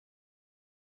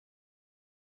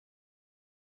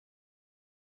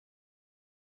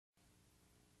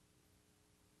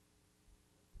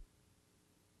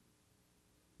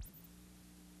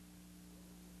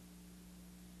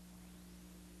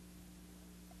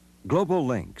Global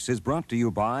Links is brought to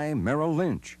you by Merrill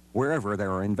Lynch. Wherever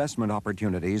there are investment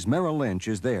opportunities, Merrill Lynch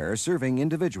is there serving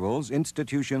individuals,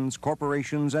 institutions,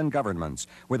 corporations, and governments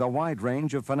with a wide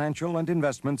range of financial and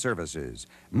investment services.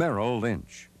 Merrill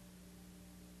Lynch.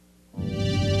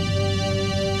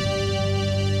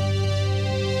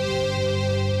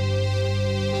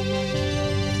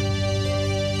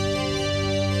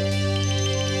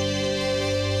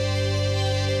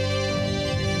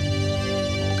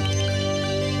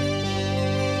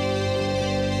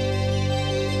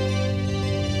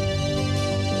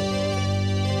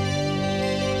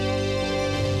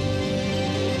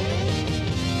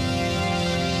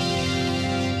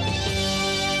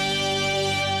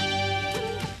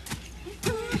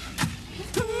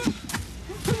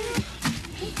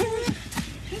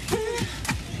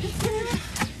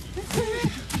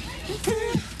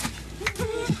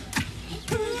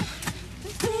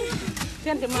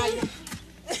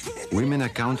 Women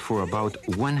account for about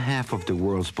 1/2 of the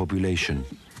world's population.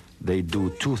 They do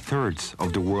 2/3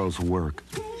 of the world's work,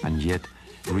 and yet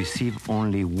receive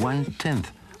only 1/10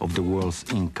 of the world's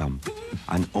income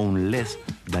and own less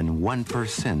than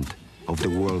 1% of the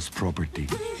world's property.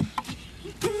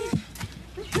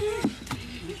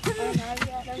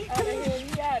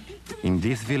 In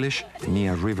this village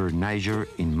near River Niger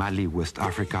in Mali, West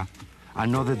Africa,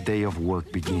 another day of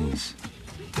work begins.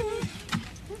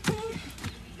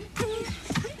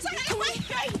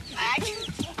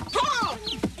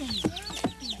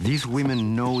 These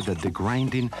women know that the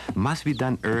grinding must be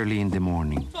done early in the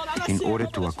morning in order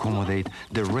to accommodate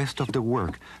the rest of the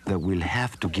work that will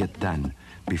have to get done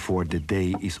before the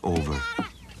day is over.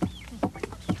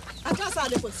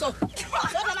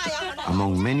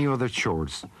 Among many other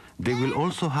chores, they will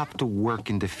also have to work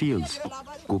in the fields,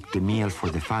 cook the meal for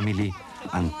the family,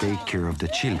 and take care of the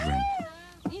children.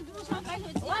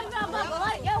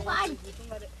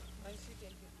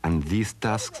 And these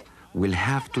tasks will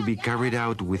have to be carried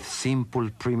out with simple,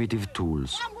 primitive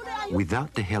tools,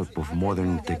 without the help of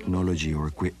modern technology or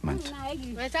equipment.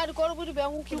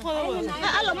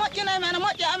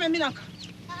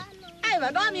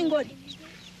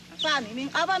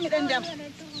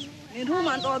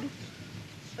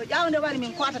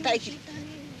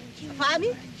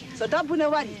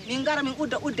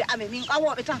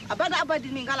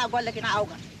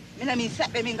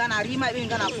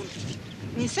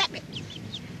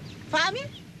 Fami,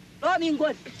 do min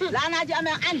god lanaji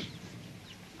ame an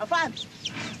afami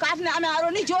katne ame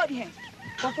aroni jodi hen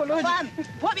fami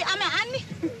bobi ame anni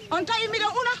on tawi mi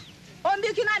don una on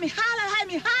bikina mi hala hay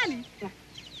mi hali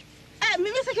mi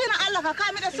misikina Allah ka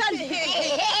kami da sandi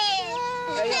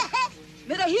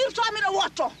mi da hirto mi da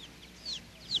wotto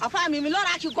afami mi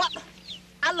loraki goddo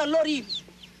Allah lori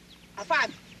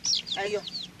afami ayo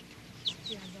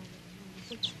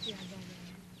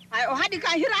ay o hadi ka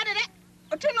hirade de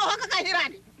Otino haka ka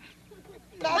hirani.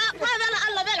 Ba vela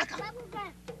Allah velaka.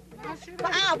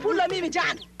 Ba pulla mi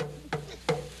jan.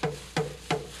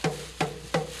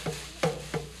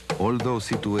 Although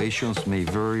situations may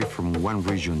vary from one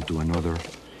region to another,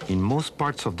 in most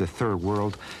parts of the Third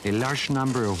World, a large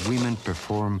number of women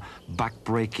perform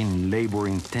back-breaking,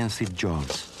 labor-intensive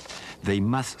jobs. They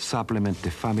must supplement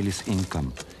the family's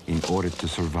income in order to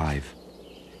survive.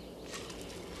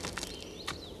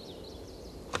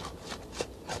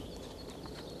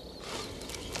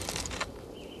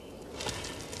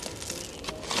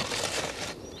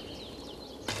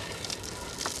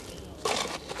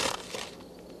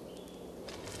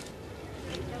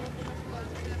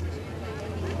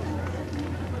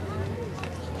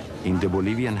 In the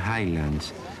Bolivian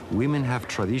highlands, women have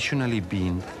traditionally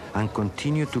been and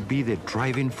continue to be the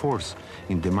driving force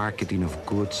in the marketing of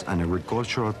goods and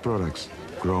agricultural products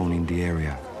grown in the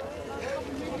area.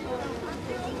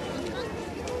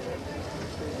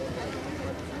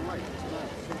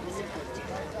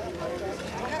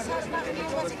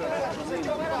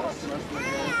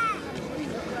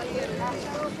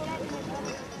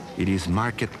 It is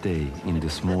market day in the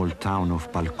small town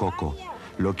of Palcoco,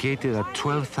 located at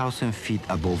 12,000 feet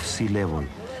above sea level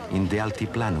in the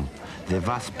Altiplano, the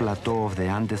vast plateau of the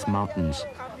Andes Mountains,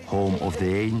 home of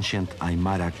the ancient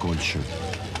Aymara culture.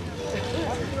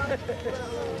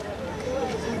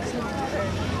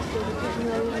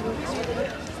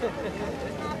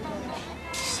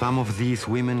 Some of these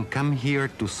women come here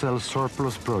to sell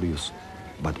surplus produce,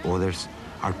 but others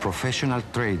are professional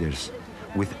traders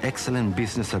with excellent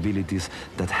business abilities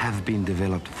that have been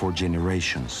developed for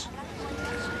generations.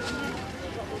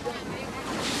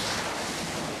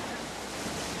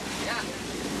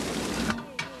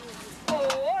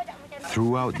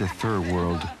 Throughout the Third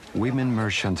World, women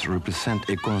merchants represent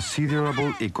a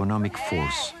considerable economic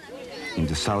force. In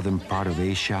the southern part of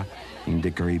Asia, in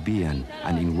the Caribbean,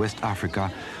 and in West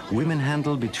Africa, women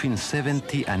handle between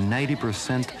 70 and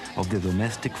 90% of the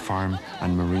domestic farm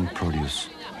and marine produce.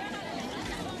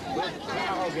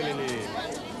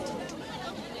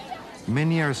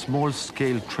 Many are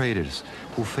small-scale traders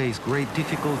who face great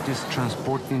difficulties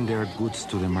transporting their goods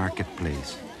to the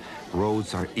marketplace.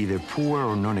 Roads are either poor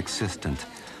or non-existent,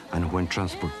 and when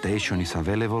transportation is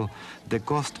available, the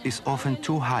cost is often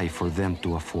too high for them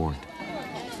to afford.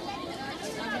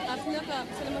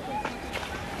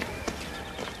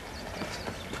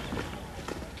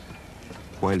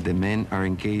 While the men are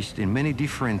engaged in many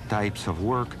different types of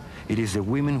work, it is the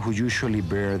women who usually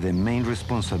bear the main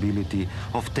responsibility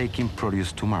of taking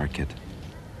produce to market.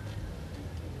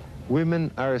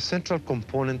 Women are a central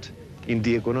component in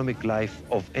the economic life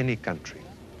of any country.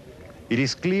 It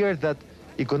is clear that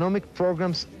economic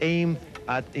programs aimed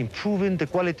at improving the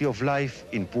quality of life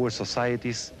in poor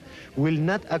societies will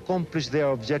not accomplish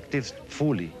their objectives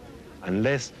fully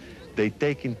unless they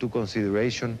take into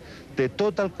consideration the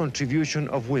total contribution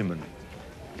of women.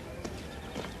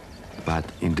 But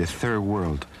in the third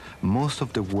world, most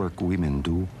of the work women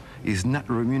do is not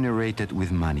remunerated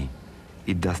with money.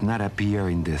 It does not appear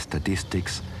in the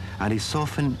statistics and is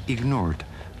often ignored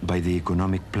by the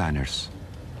economic planners.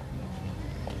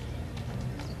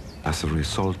 As a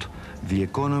result, the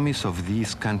economies of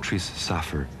these countries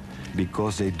suffer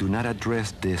because they do not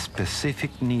address the specific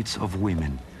needs of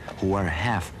women, who are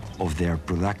half of their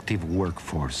productive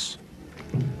workforce.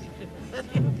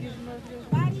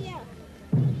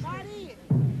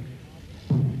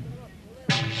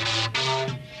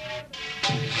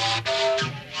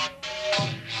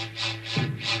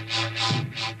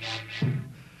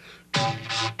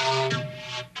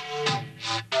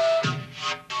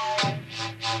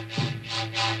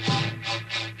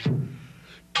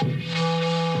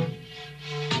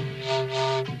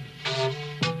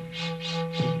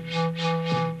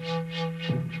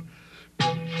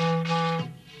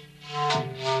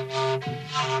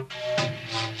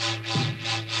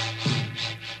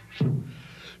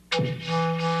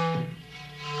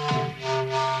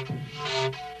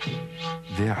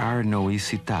 There are no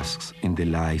easy tasks in the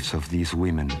lives of these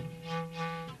women.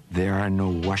 There are no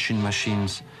washing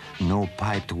machines, no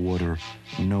piped water,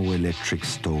 no electric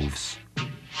stoves.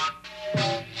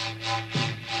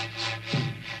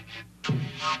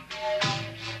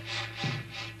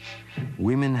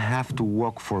 Women have to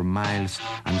walk for miles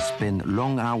and spend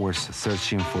long hours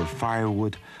searching for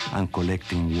firewood and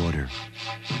collecting water.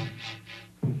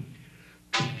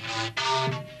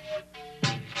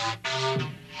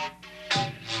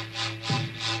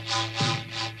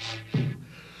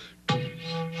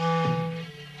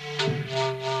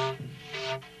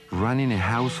 Running a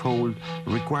household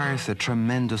requires a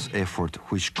tremendous effort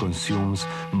which consumes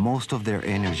most of their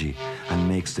energy and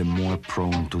makes them more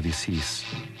prone to disease.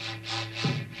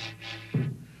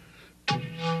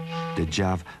 The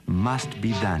job must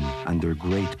be done under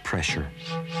great pressure.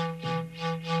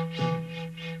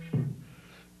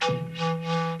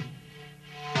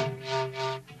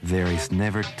 There is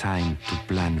never time to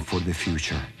plan for the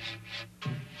future.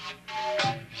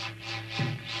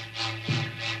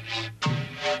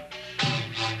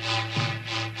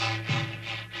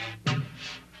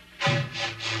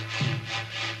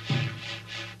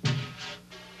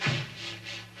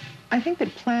 I think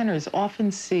that planners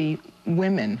often see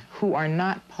women who are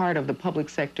not part of the public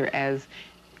sector as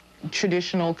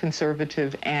traditional,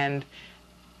 conservative, and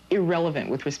irrelevant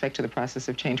with respect to the process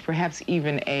of change, perhaps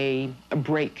even a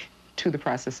break to the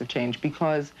process of change,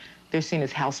 because they're seen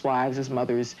as housewives, as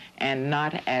mothers, and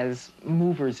not as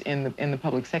movers in the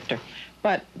public sector.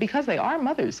 But because they are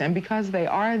mothers and because they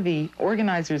are the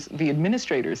organizers, the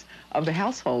administrators of the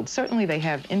household, certainly they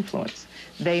have influence.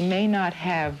 They may not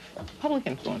have public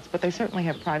influence, but they certainly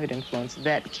have private influence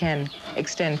that can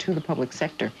extend to the public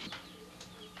sector.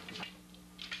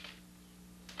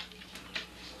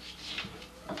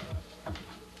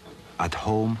 At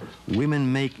home,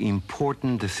 women make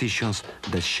important decisions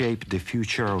that shape the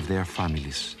future of their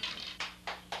families.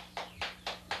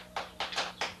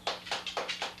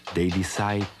 They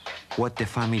decide what the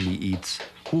family eats,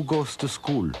 who goes to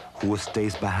school, who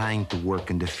stays behind to work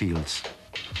in the fields.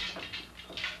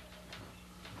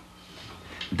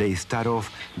 They start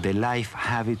off the life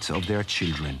habits of their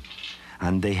children,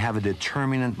 and they have a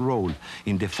determinant role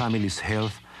in the family's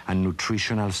health and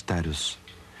nutritional status.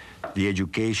 The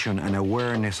education and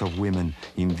awareness of women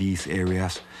in these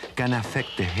areas can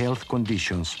affect the health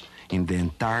conditions in the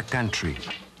entire country.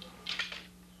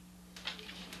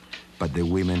 But the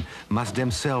women must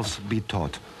themselves be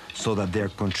taught so that their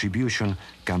contribution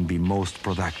can be most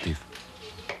productive.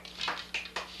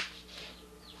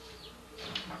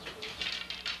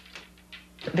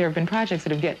 there have been projects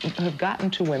that have gotten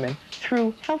to women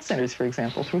through health centers, for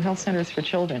example, through health centers for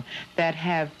children, that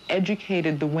have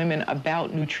educated the women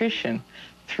about nutrition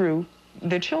through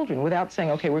the children without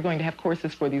saying, okay, we're going to have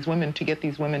courses for these women to get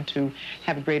these women to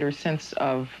have a greater sense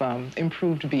of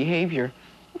improved behavior.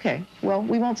 Okay, well,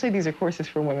 we won't say these are courses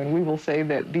for women. We will say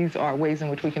that these are ways in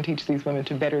which we can teach these women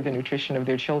to better the nutrition of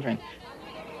their children.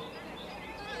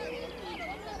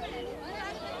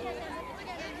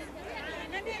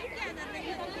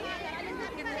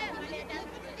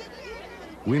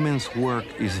 Women's work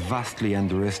is vastly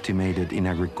underestimated in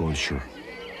agriculture.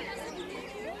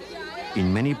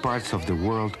 In many parts of the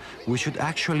world, we should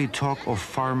actually talk of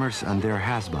farmers and their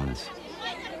husbands.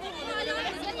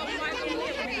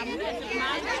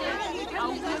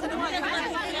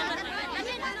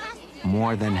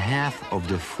 More than half of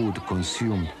the food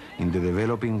consumed in the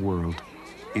developing world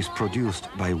is produced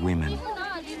by women.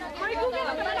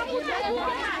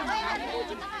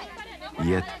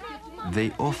 Yet,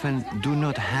 they often do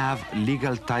not have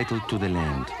legal title to the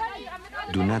land,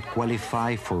 do not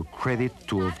qualify for credit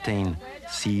to obtain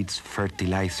seeds,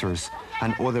 fertilizers,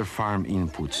 and other farm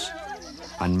inputs.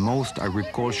 And most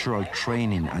agricultural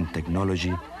training and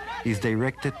technology is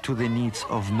directed to the needs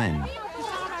of men.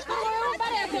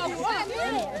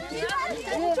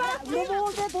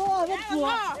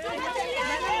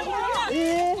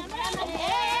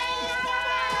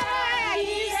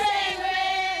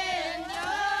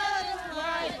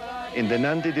 In the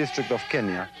Nandi district of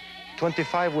Kenya,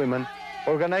 25 women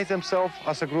organized themselves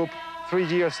as a group 3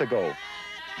 years ago.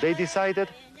 They decided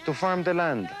to farm the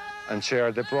land and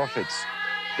share the profits.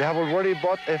 They have already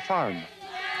bought a farm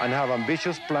and have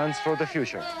ambitious plans for the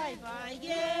future.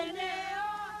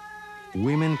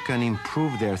 Women can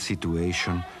improve their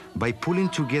situation by pulling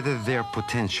together their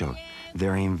potential,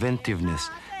 their inventiveness,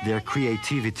 their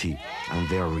creativity, and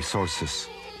their resources.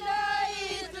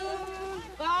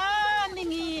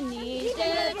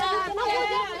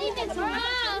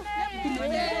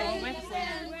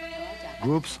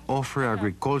 Groups offer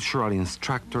agricultural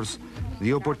instructors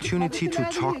the opportunity to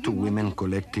talk to women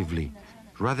collectively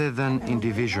rather than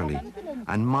individually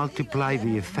and multiply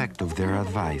the effect of their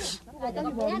advice.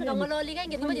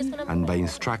 And by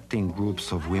instructing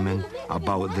groups of women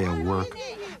about their work,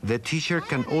 the teacher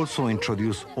can also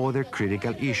introduce other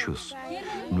critical issues: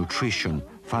 nutrition,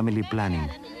 family planning,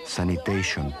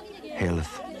 sanitation,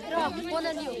 health.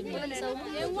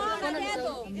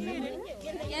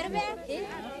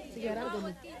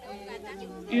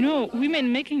 You know,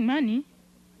 women making money,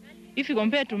 if you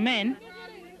compare to men,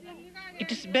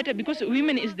 it is better because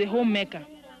women is the homemaker.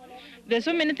 There's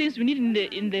so many things we need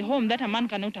in the home that a man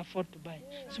cannot afford to buy.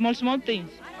 Small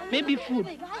things. Maybe food,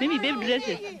 maybe baby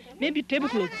dresses, maybe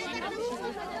tablecloths.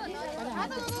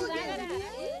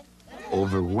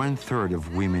 Over 1/3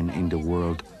 of women in the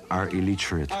world are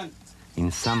illiterate. In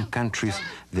some countries,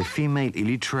 the female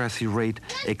illiteracy rate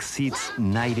exceeds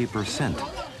 90%,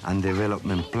 and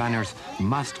development planners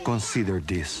must consider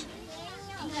this.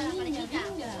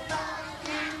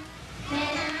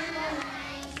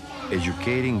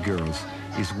 Educating girls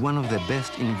is one of the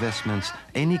best investments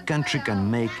any country can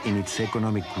make in its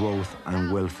economic growth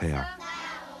and welfare,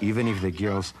 even if the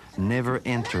girls never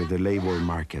enter the labor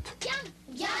market.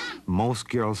 Most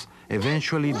girls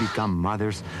eventually become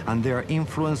mothers, and their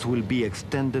influence will be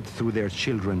extended through their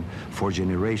children for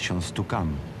generations to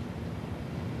come.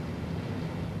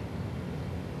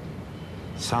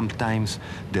 Sometimes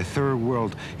the third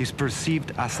world is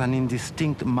perceived as an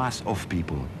indistinct mass of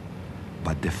people.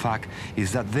 But the fact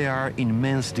is that there are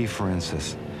immense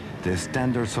differences. The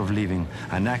standards of living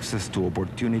and access to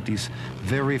opportunities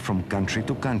vary from country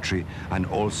to country and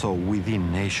also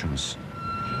within nations.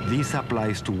 This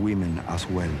applies to women as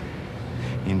well.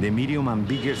 In the medium and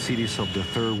bigger cities of the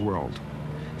third world,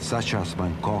 such as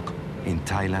Bangkok in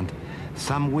Thailand,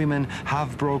 some women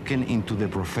have broken into the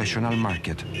professional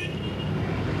market.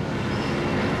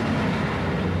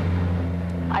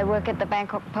 I work at the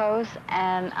Bangkok Post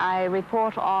and I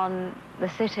report on the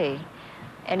city.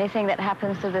 Anything that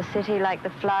happens to the city, like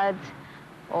the floods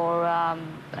or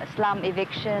slum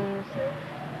evictions,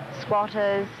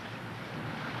 squatters,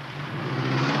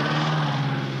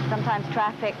 sometimes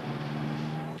traffic.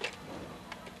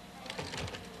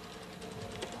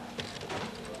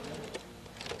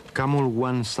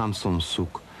 Kamulwan Samson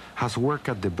Suk has worked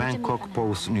at the Bangkok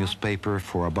Post newspaper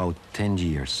for about 10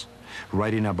 years,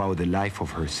 writing about the life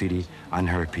of her city and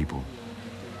her people.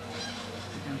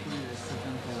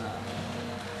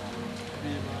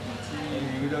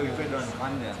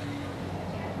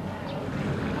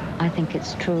 I think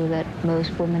it's true that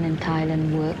most women in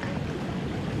Thailand work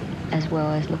as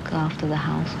well as look after the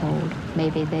household.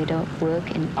 Maybe they don't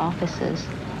work in offices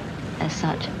as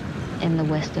such in the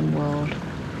Western world,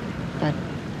 but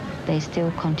they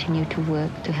still continue to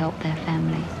work to help their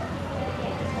family.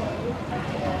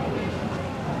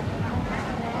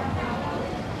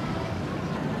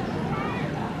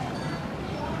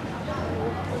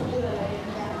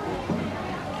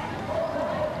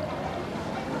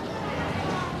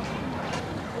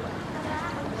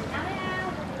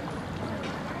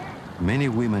 Many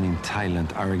women in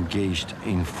Thailand are engaged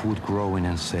in food growing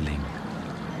and selling.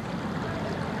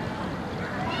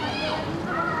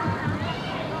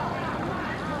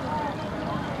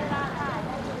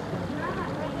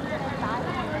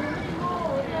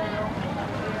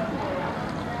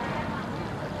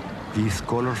 This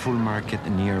colorful market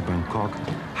near Bangkok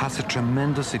has a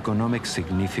tremendous economic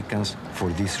significance for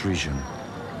this region.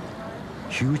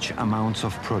 Huge amounts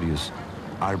of produce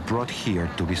are brought here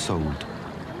to be sold.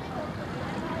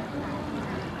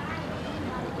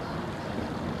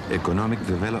 Economic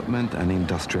development and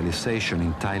industrialization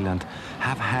in Thailand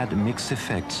have had mixed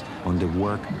effects on the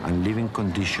work and living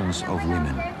conditions of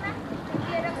women.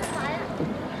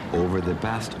 Over the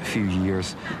past few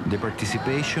years, the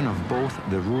participation of both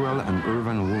the rural and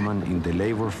urban women in the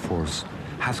labor force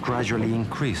has gradually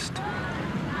increased.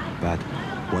 But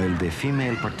while the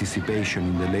female participation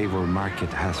in the labor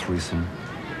market has risen,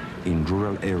 in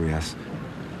rural areas,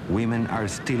 women are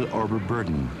still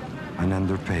overburdened and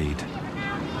underpaid.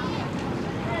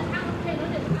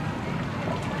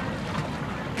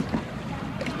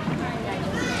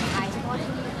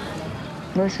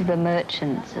 Most of the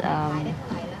merchants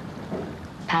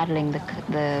paddling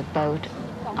the boat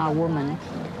are women,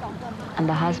 and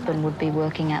the husband would be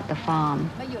working at the farm.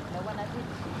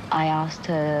 I asked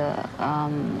her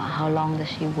how long does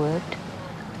she worked,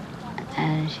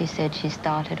 and she said she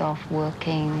started off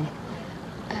working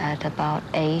at about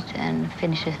 8 and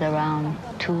finishes around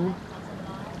 2,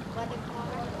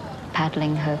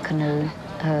 paddling her canoe,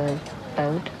 her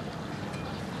boat,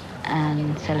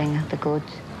 and selling the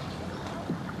goods,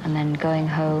 and then going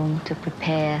home to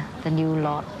prepare the new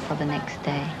lot for the next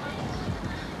day.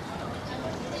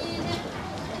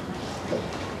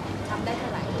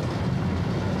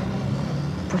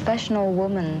 Professional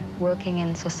women working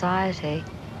in society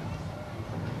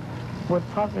would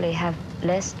probably have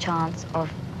less chance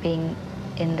of being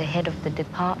in the head of the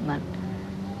department,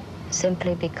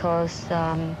 simply because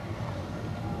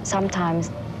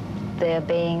sometimes they're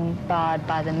being barred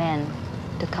by the men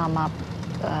to come up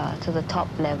to the top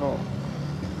level.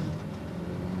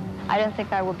 I don't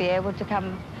think I will be able to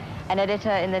become an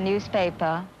editor in the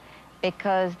newspaper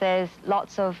because there's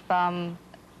lots of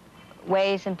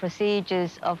ways and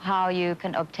procedures of how you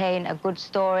can obtain a good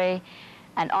story,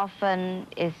 and often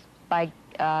is by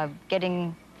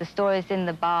getting the stories in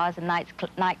the bars and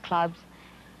nightclubs,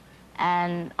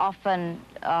 and often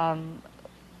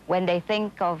when they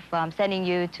think of sending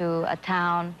you to a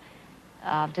town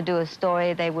to do a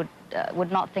story, they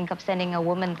would not think of sending a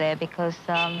woman there because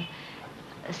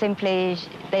simply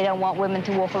they don't want women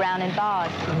to walk around in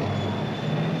bars.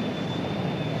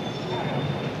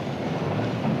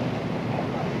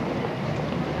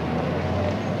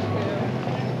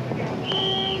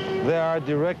 There are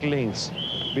direct links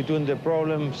between the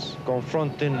problems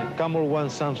confronting Kamulwan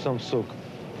Samsamsuk,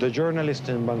 the journalist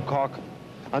in Bangkok,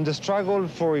 and the struggle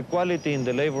for equality in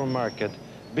the labor market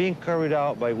being carried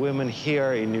out by women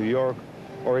here in New York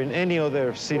or in any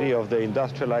other city of the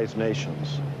industrialized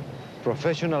nations.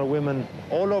 Professional women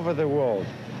all over the world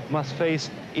must face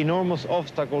enormous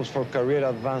obstacles for career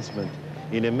advancement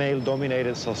in a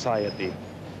male-dominated society.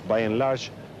 By and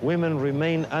large, women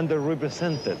remain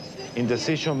underrepresented in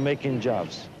decision-making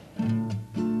jobs.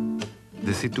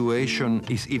 The situation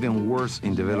is even worse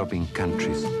in developing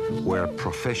countries, where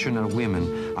professional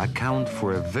women account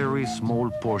for a very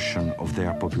small portion of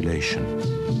their population.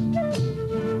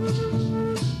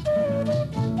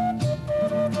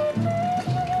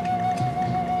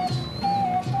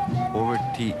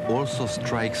 Poverty also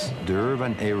strikes the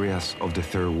urban areas of the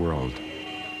third world,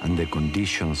 and the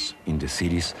conditions in the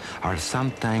cities are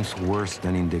sometimes worse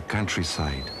than in the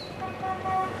countryside.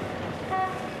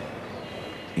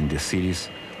 In the cities,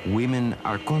 women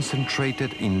are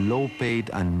concentrated in low-paid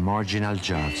and marginal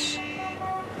jobs.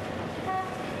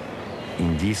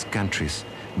 In these countries,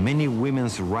 many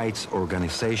women's rights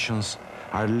organizations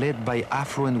are led by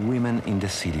affluent women in the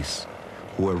cities,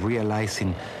 who are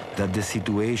realizing that the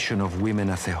situation of women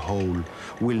as a whole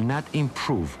will not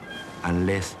improve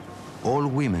unless all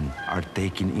women are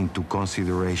taken into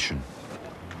consideration.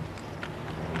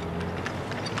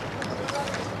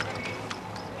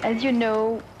 As you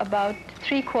know, about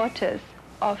 3/4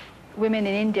 of women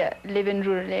in India live in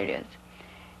rural areas.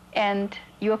 And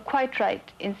you are quite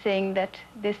right in saying that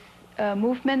this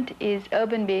movement is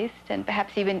urban-based and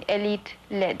perhaps even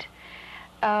elite-led.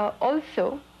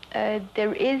 Also,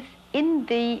 there is in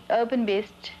the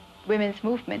urban-based women's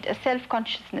movement a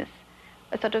self-consciousness,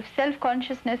 a sort of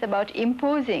self-consciousness about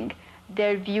imposing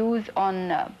their views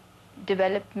on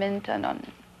development and on,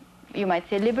 you might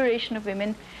say, liberation of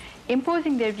women,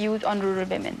 imposing their views on rural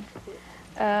women.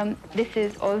 This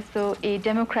is also a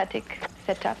democratic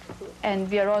setup, and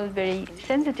we are all very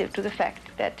sensitive to the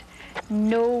fact that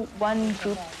no one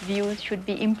group's views should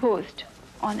be imposed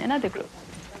on another group.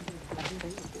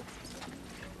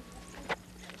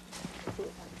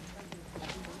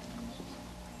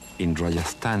 In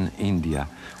Rajasthan, India,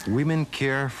 women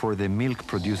care for the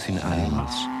milk-producing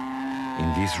animals.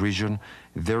 In this region,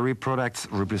 dairy products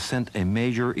represent a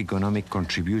major economic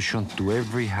contribution to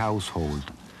every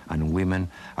household, and women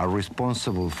are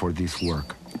responsible for this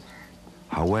work.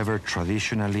 However,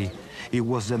 traditionally, it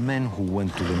was the men who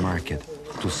went to the market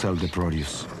to sell the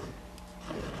produce.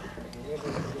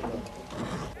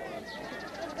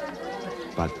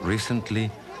 But recently,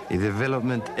 a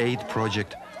development aid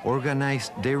project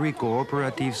organized dairy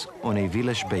cooperatives on a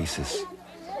village basis,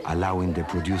 allowing the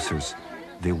producers,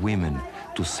 the women,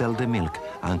 to sell the milk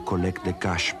and collect the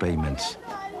cash payments.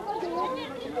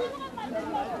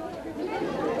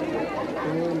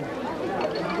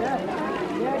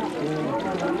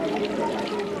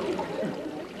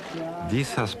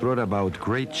 This has brought about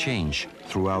great change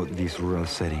throughout this rural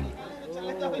setting.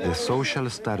 The social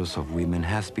status of women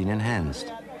has been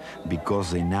enhanced because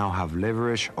they now have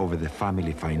leverage over the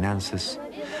family finances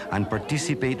and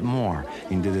participate more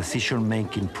in the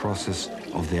decision-making process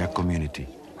of their community.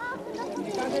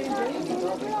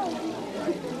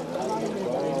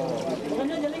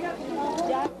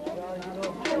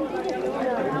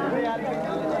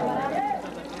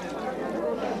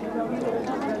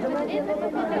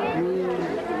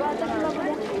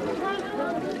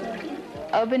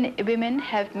 Urban women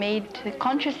have made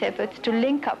conscious efforts to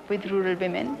link up with rural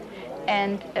women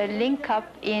and link up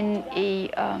in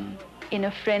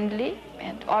a friendly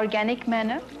and organic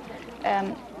manner.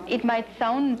 It might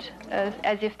sound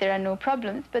as if there are no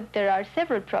problems, but there are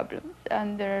several problems,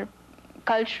 and there are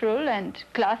cultural and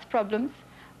class problems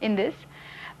in this.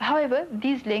 However,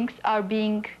 these links are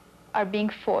being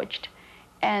forged,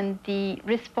 and the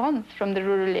response from the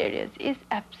rural areas is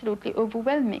absolutely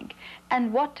overwhelming.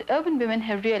 And what urban women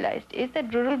have realized is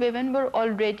that rural women were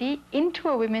already into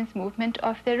a women's movement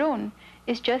of their own.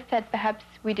 It's just that perhaps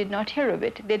we did not hear of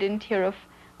it. They didn't hear of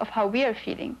how we are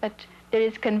feeling, but there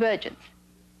is convergence.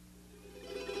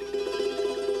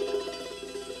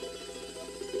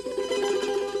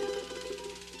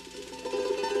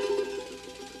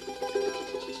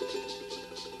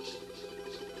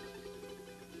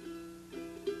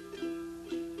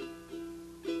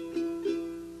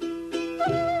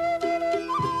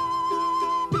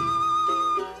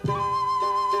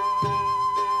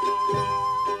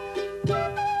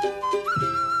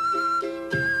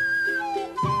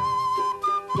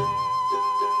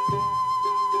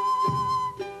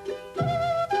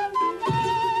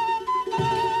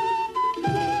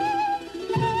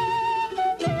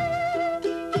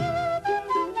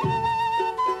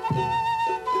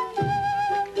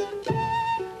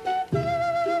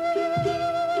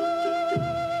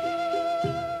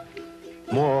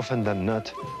 More often than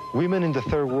not, women in the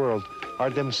third world are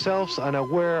themselves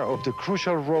unaware of the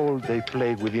crucial role they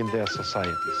play within their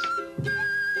societies.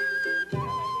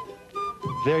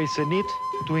 There is a need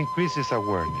to increase this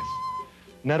awareness,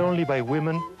 not only by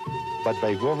women, but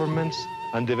by governments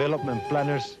and development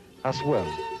planners as well.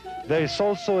 There is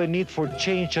also a need for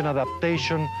change and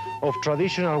adaptation of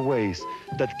traditional ways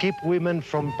that keep women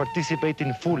from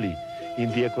participating fully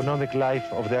in the economic life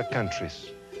of their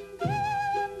countries.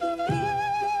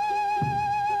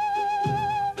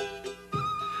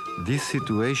 This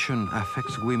situation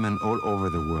affects women all over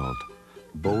the world,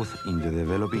 both in the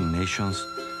developing nations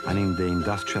and in the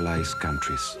industrialized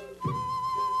countries.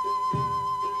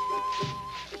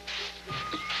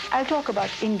 I'll talk about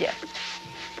India.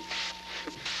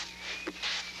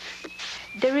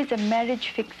 There is a marriage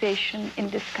fixation in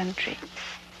this country.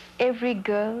 Every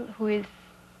girl who is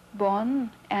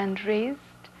born and raised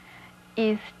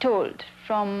is told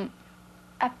from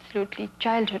absolutely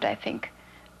childhood, I think,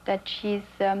 that she's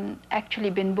actually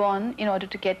been born in order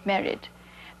to get married.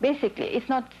 Basically, it's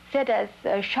not said as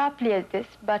sharply as this,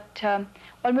 but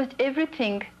almost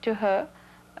everything to her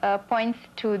points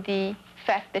to the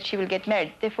fact that she will get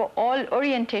married. Therefore, all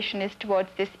orientation is towards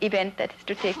this event that is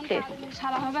to take place.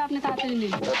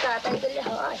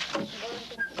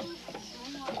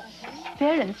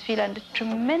 parents feel under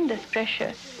tremendous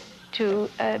pressure to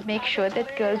make sure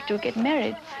that girls do get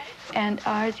married. And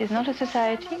ours is not a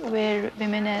society where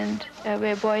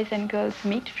where boys and girls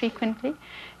meet frequently.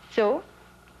 So,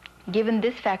 given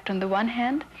this fact on the one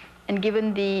hand, and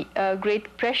given the great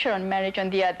pressure on marriage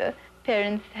on the other,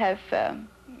 parents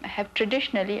have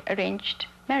traditionally arranged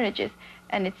marriages,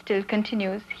 and it still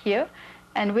continues here.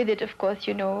 And with it, of course,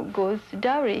 you know, goes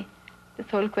dowry. This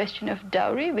whole question of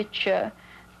dowry, which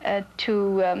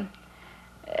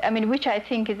which I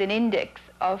think is an index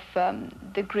of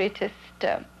the greatest,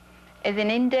 as an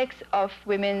index of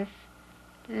women's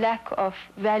lack of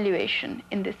valuation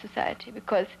in this society.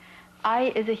 Because I,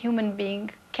 as a human being,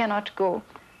 cannot go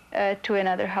to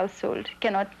another household,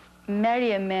 cannot marry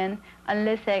a man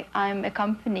unless I'm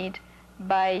accompanied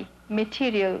by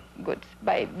material goods,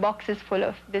 by boxes full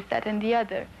of this, that, and the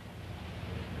other.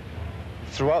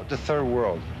 Throughout the third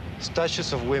world,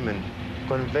 statues of women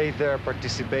convey their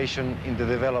participation in the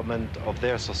development of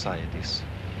their societies.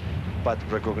 But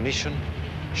recognition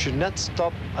should not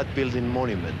stop at building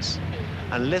monuments.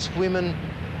 Unless women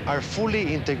are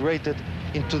fully integrated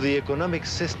into the economic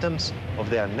systems of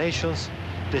their nations,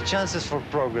 the chances for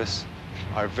progress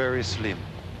are very slim.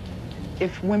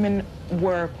 If women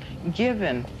were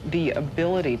given the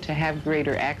ability to have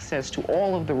greater access to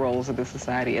all of the roles of the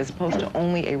society, as opposed to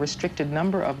only a restricted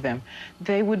number of them,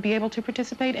 they would be able to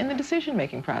participate in the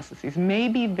decision-making processes.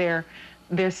 Maybe their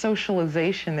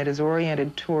socialization that is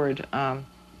oriented toward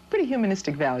pretty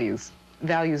humanistic values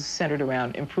centered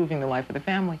around improving the life of the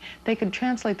family, they could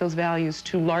translate those values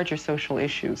to larger social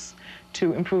issues,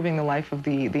 to improving the life of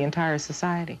the entire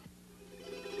society.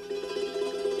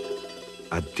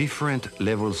 At different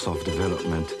levels of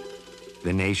development,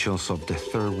 the nations of the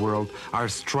third world are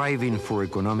striving for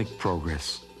economic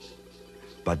progress.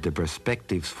 But the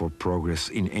perspectives for progress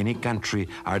in any country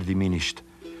are diminished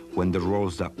when the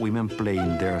roles that women play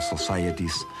in their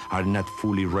societies are not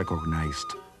fully recognized.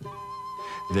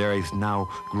 There is now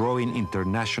growing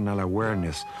international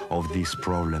awareness of this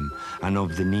problem and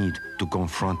of the need to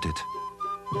confront it.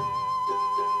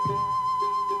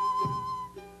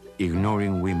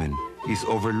 Ignoring women is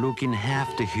overlooking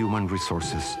half the human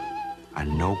resources,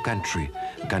 and no country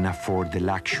can afford the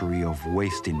luxury of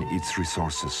wasting its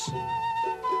resources.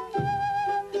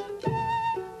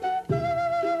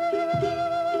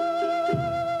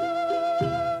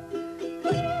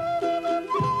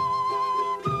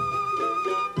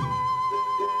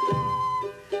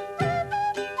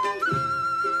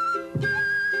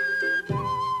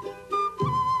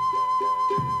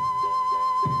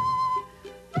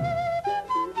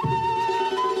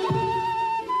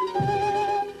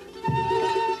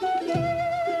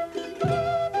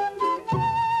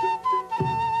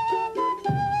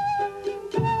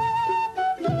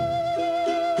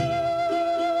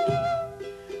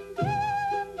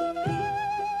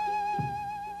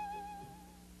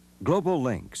 Global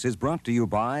Links is brought to you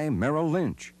by Merrill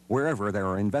Lynch. Wherever there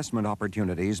are investment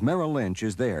opportunities, Merrill Lynch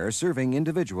is there serving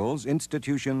individuals,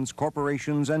 institutions,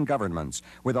 corporations, and governments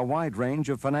with a wide range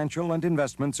of financial and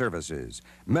investment services.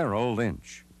 Merrill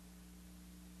Lynch.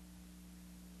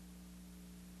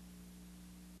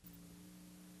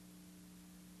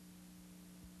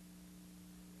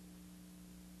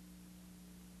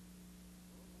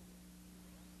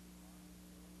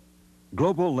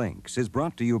 Global Links is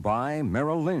brought to you by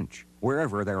Merrill Lynch.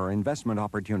 Wherever there are investment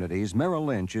opportunities, Merrill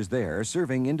Lynch is there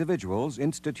serving individuals,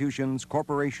 institutions,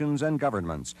 corporations, and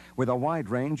governments with a wide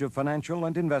range of financial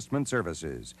and investment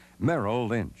services. Merrill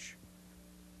Lynch.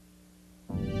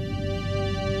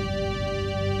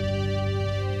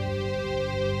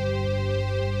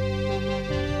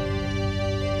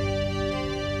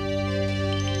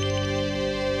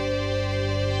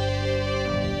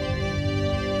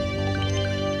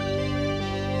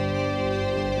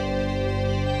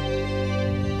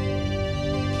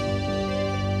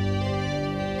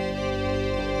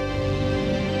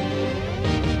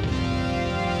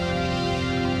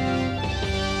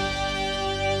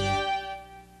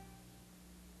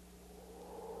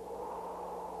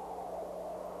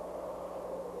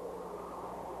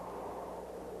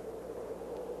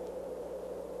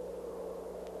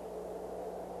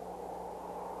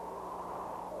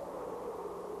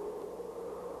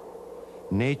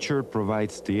 Nature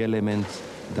provides the elements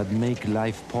that make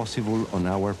life possible on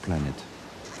our planet.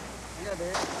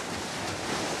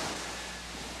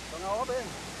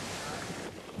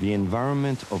 The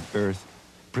environment of Earth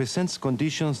presents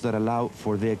conditions that allow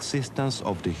for the existence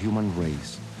of the human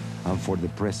race and for the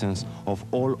presence of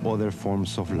all other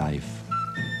forms of life.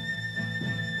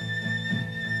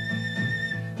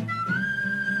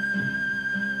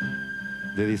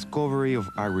 the discovery of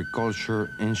agriculture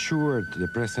ensured the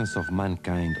presence of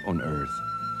mankind on Earth.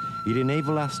 It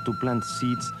enabled us to plant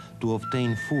seeds to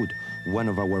obtain food, one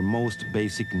of our most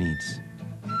basic needs.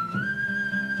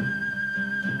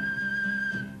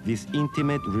 This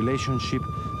intimate relationship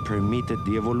permitted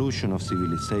the evolution of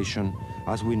civilization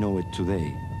as we know it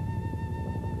today.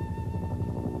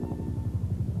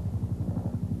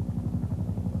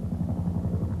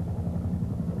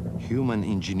 Human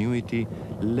ingenuity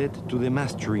led to the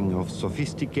mastering of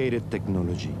sophisticated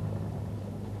technology.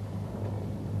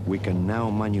 We can now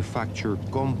manufacture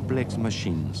complex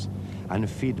machines and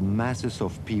feed masses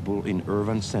of people in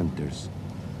urban centers,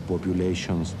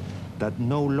 populations that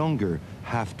no longer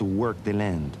have to work the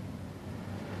land.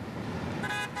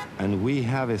 And we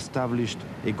have established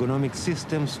economic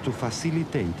systems to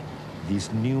facilitate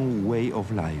this new way of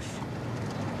life.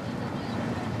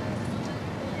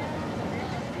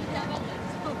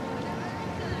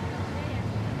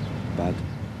 But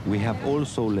we have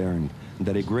also learned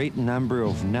that a great number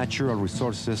of natural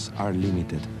resources are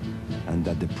limited, and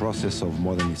that the process of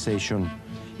modernization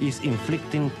is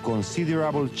inflicting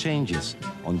considerable changes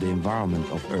on the environment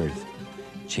of Earth,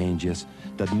 changes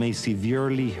that may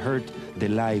severely hurt the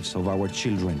lives of our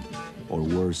children, or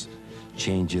worse,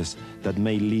 changes that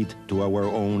may lead to our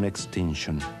own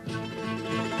extinction.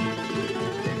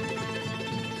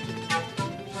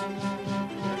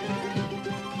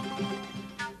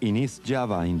 In East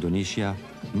Java, Indonesia,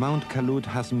 Mount Kalut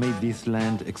has made this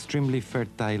land extremely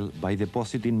fertile by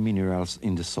depositing minerals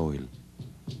in the soil.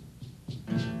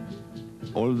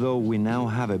 Although we now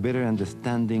have a better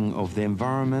understanding of the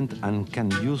environment and can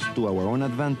use to our own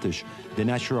advantage the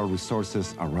natural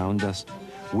resources around us,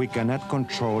 we cannot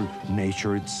control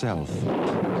nature itself.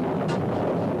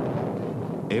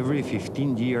 Every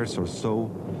 15 years or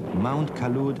so, Mount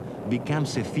Kalut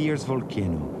becomes a fierce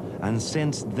volcano and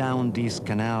sends down these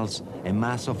canals a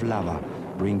mass of lava,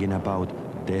 bringing about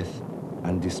death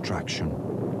and destruction.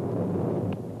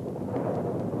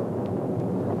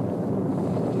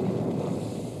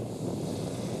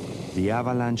 The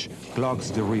avalanche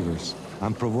clogs the rivers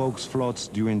and provokes floods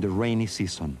during the rainy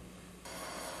season.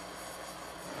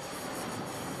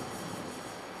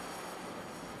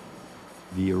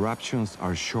 The eruptions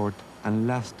are short and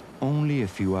last only a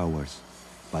few hours,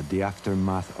 but the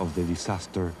aftermath of the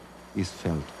disaster is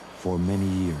felt for many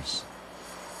years.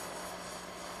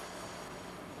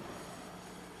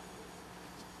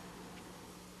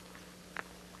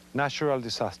 Natural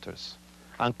disasters,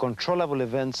 uncontrollable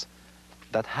events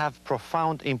that have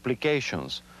profound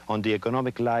implications on the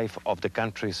economic life of the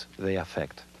countries they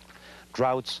affect.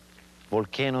 Droughts,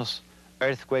 volcanoes,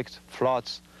 earthquakes,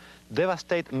 floods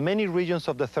devastate many regions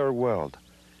of the Third World,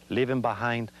 leaving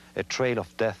behind a trail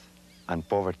of death and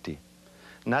poverty.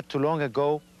 Not too long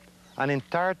ago, an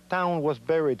entire town was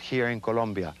buried here in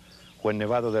Colombia when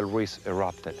Nevado del Ruiz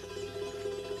erupted.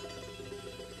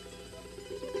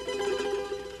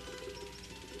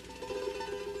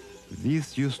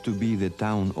 This used to be the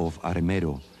town of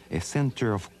Armero, a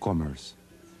center of commerce.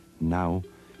 Now,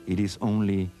 it is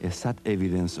only a sad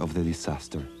evidence of the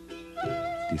disaster.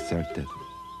 Deserted,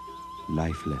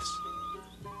 lifeless.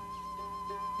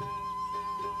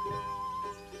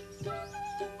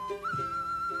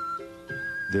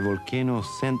 The volcano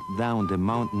sent down the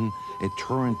mountain a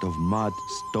torrent of mud,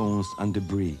 stones, and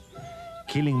debris,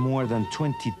 killing more than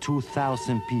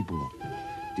 22,000 people,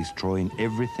 destroying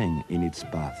everything in its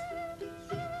path.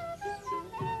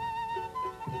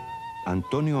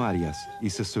 Antonio Arias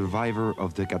is a survivor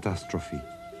of the catastrophe.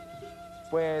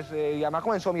 Pues y además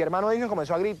comenzó, mi hermano dijo,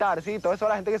 comenzó a gritar, sí, toda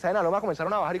la gente que estaba en la loma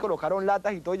comenzaron a bajar y colocaron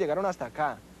latas y todos llegaron hasta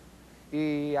acá.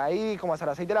 Y ahí como hasta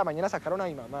las 6 de la mañana sacaron a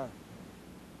mi mamá.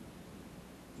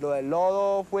 Lo del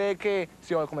lodo fue que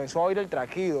se comenzó a oír el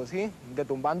traquido, ¿sí?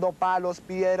 Detumbando palos,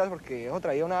 piedras, porque eso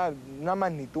traía una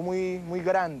magnitud muy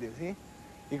grande, ¿sí?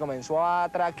 Y comenzó a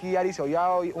traquear y se oía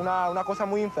una cosa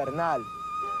muy infernal.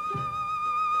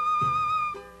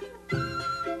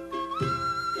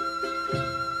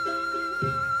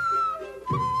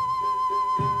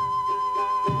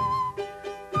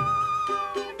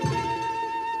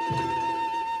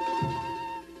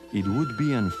 It would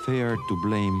be unfair to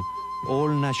blame all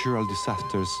natural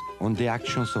disasters on the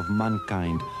actions of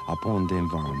mankind upon the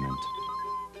environment.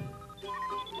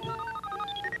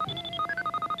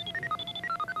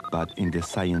 But in the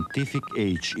scientific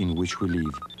age in which we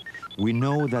live, we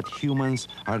know that humans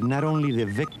are not only the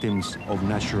victims of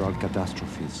natural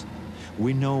catastrophes.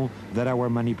 We know that our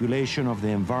manipulation of the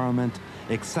environment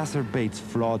exacerbates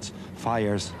floods,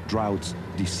 fires, droughts,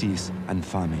 disease, and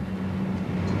famine.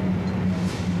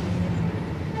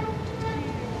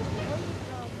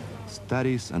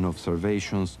 Studies and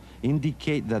observations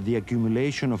indicate that the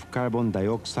accumulation of carbon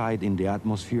dioxide in the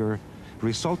atmosphere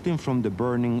resulting from the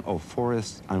burning of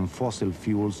forests and fossil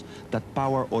fuels that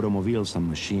power automobiles and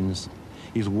machines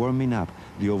is warming up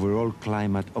the overall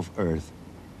climate of Earth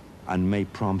and may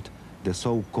prompt the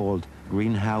so-called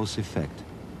greenhouse effect.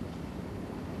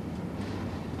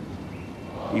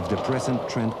 If the present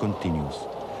trend continues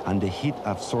and the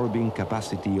heat-absorbing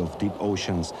capacity of deep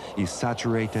oceans is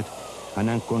saturated, an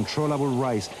uncontrollable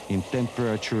rise in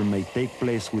temperature may take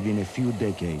place within a few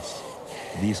decades.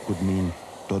 This could mean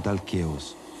total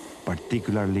chaos,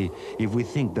 particularly if we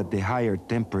think that the higher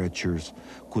temperatures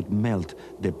could melt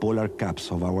the polar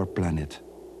caps of our planet.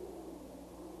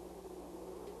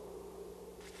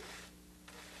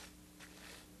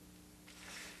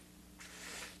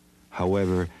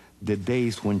 However, the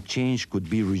days when change could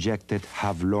be rejected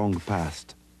have long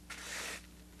passed.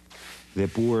 The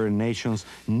poorer nations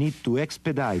need to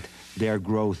expedite their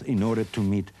growth in order to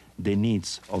meet the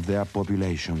needs of their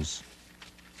populations.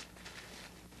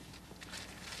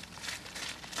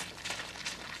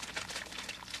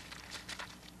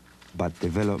 But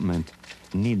development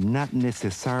need not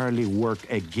necessarily work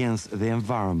against the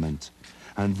environment,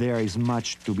 and there is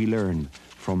much to be learned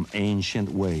from ancient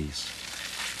ways.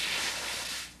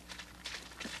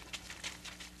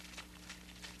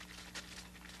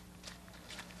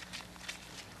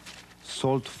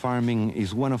 Salt farming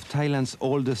is one of Thailand's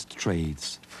oldest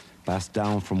trades, passed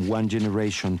down from one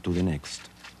generation to the next.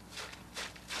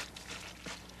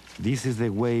 This is the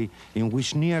way in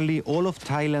which nearly all of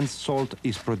Thailand's salt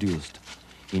is produced,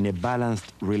 in a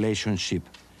balanced relationship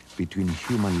between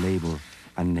human labor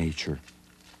and nature.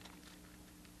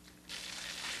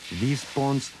 These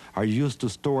ponds are used to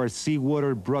store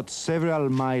seawater brought several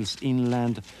miles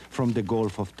inland from the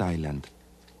Gulf of Thailand.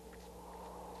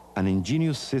 An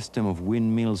ingenious system of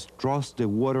windmills draws the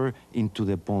water into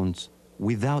the ponds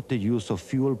without the use of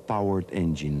fuel-powered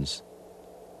engines.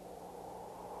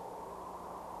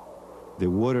 The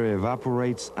water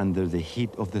evaporates under the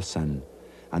heat of the sun,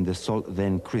 and the salt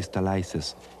then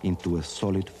crystallizes into a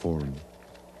solid form.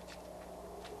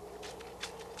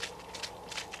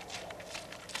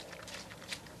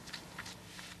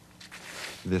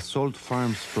 The salt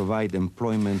farms provide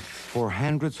employment for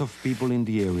hundreds of people in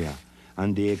the area,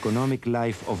 and the economic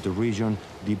life of the region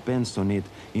depends on it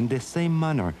in the same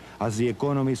manner as the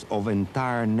economies of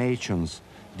entire nations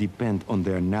depend on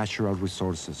their natural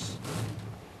resources.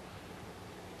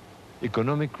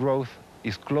 Economic growth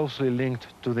is closely linked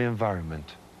to the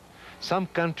environment. Some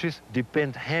countries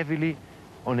depend heavily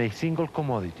on a single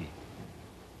commodity.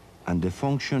 And the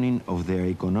functioning of their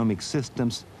economic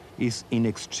systems is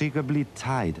inextricably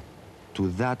tied to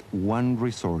that one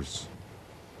resource.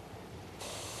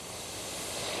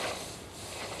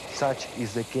 Such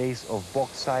is the case of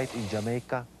bauxite in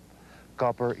Jamaica,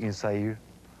 copper in Zaire,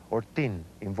 or tin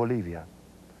in Bolivia.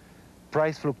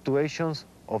 Price fluctuations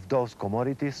of those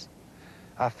commodities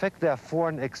affect their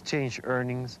foreign exchange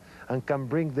earnings and can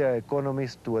bring their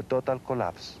economies to a total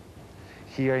collapse.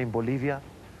 Here in Bolivia,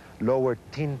 lower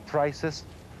tin prices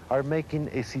are making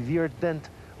a severe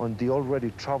dent on the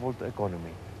already troubled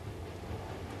economy.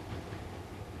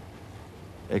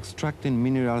 Extracting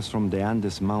minerals from the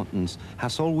Andes Mountains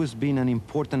has always been an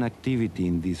important activity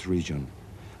in this region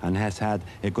and has had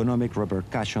economic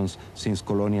repercussions since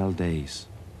colonial days.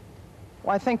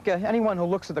 Well, I think anyone who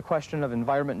looks at the question of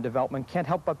environment and development can't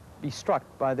help but be struck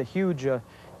by the huge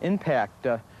impact,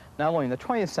 not only in the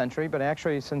 20th century, but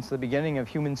actually since the beginning of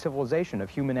human civilization, of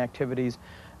human activities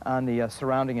on the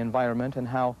surrounding environment, and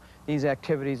how these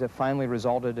activities have finally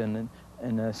resulted in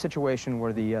a situation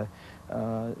where the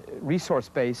resource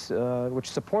base which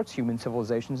supports human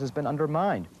civilizations has been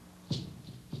undermined.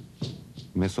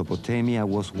 Mesopotamia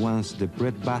was once the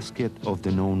breadbasket of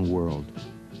the known world,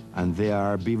 and there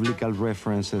are biblical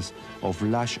references of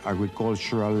lush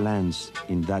agricultural lands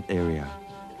in that area.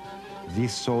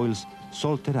 These soils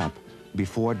salted up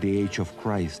before the age of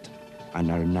Christ and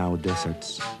are now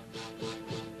deserts.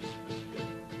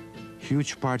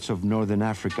 Huge parts of northern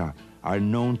Africa are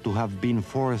known to have been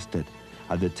forested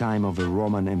at the time of the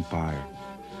Roman Empire.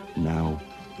 Now,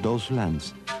 those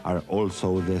lands are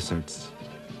also deserts.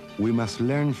 We must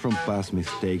learn from past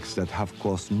mistakes that have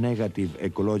caused negative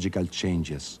ecological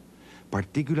changes,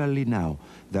 particularly now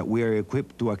that we are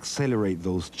equipped to accelerate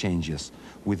those changes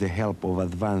with the help of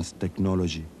advanced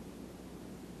technology.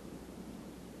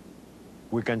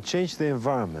 We can change the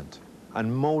environment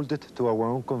and mold it to our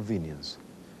own convenience.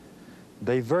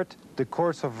 Divert the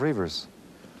course of rivers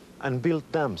and build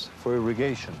dams for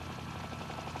irrigation.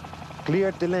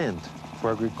 Clear the land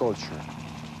for agriculture.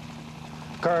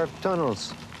 Carve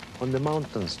tunnels on the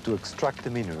mountains to extract the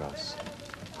minerals.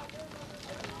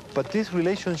 But this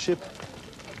relationship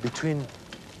between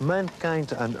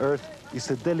mankind and Earth is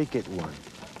a delicate one.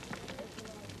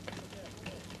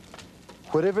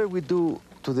 Whatever we do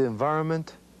to the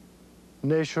environment,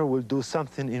 nature will do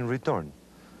something in return.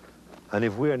 And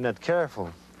if we are not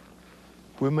careful,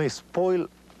 we may spoil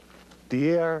the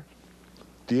air,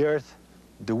 the earth,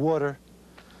 the water,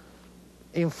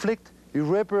 inflict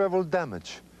irreparable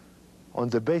damage on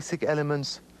the basic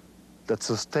elements that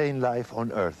sustain life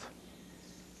on Earth.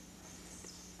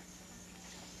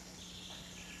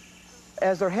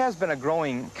 As there has been a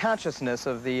growing consciousness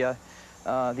of the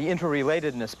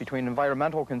interrelatedness between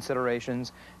environmental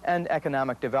considerations and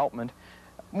economic development,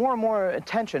 more and more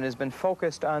attention has been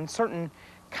focused on certain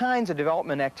kinds of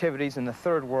development activities in the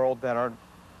third world that are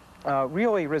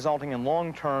really resulting in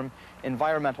long-term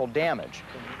environmental damage.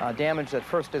 Damage that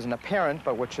first isn't apparent,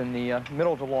 but which in the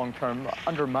middle to long term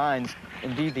undermines,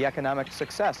 indeed, the economic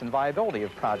success and viability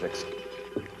of projects.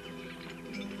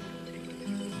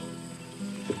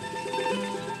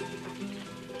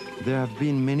 There have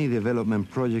been many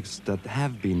development projects that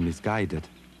have been misguided.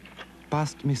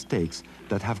 Past mistakes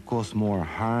that have caused more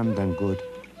harm than good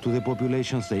to the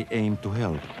populations they aim to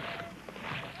help.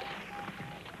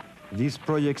 These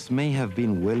projects may have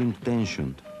been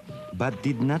well-intentioned, but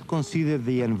did not consider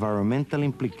the environmental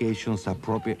implications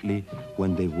appropriately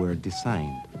when they were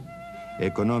designed.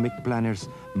 Economic planners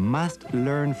must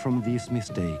learn from these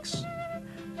mistakes.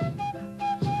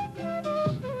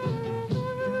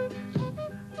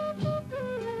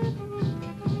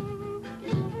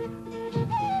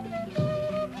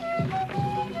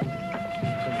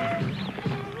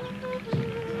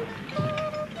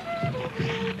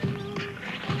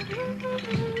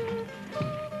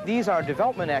 These are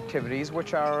development activities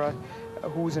which are,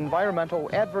 whose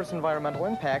adverse environmental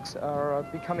impacts are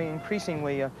becoming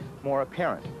increasingly more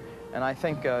apparent. And I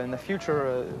think in the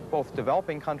future, both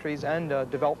developing countries and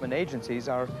development agencies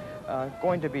are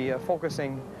going to be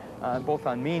focusing both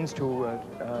on means to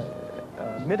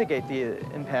mitigate the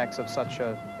impacts of such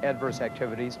adverse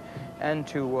activities and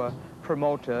to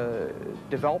promote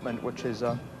development which is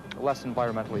less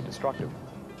environmentally destructive.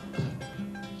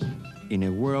 In a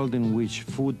world in which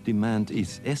food demand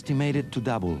is estimated to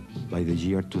double by the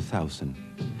year 2000,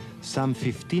 some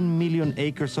 15 million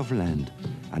acres of land,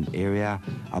 an area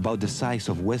about the size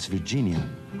of West Virginia,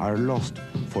 are lost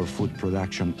for food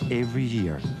production every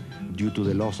year due to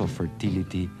the loss of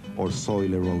fertility or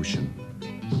soil erosion.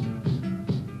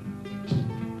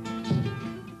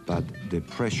 But the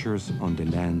pressures on the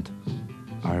land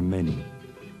are many.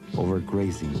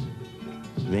 Overgrazing,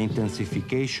 the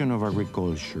intensification of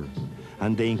agriculture,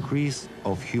 and the increase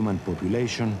of human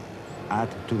population add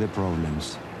to the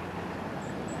problems.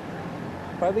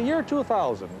 By the year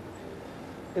 2000,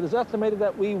 it is estimated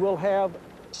that we will have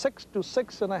 6 to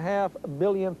 6.5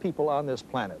 billion people on this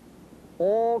planet,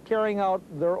 all carrying out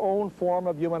their own form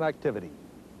of human activity.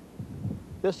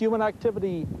 This human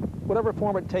activity, whatever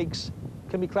form it takes,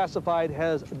 can be classified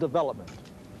as development.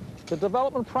 The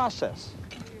development process,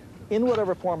 in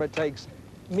whatever form it takes,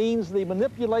 means the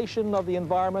manipulation of the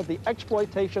environment, the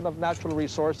exploitation of natural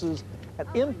resources, and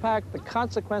impact the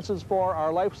consequences for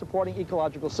our life-supporting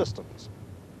ecological systems.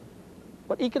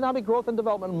 But economic growth and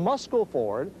development must go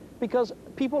forward because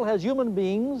people as human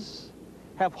beings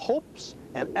have hopes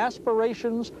and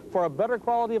aspirations for a better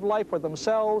quality of life for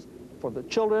themselves, for the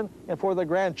children, and for their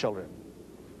grandchildren.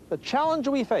 The challenge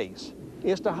we face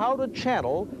is to how to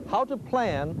channel, how to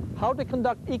plan, how to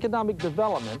conduct economic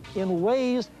development in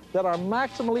ways that are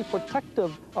maximally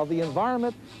protective of the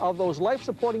environment, of those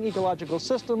life-supporting ecological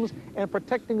systems, and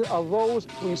protecting of those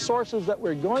resources that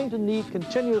we're going to need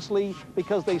continuously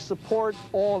because they support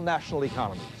all national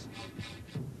economies.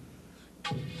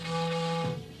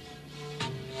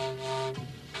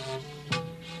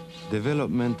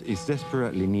 Development is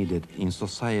desperately needed in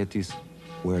societies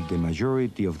where the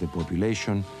majority of the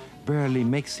population barely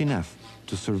makes enough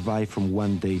to survive from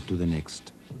one day to the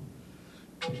next.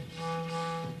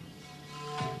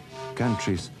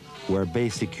 Countries where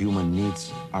basic human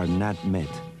needs are not met.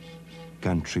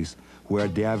 Countries where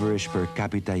the average per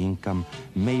capita income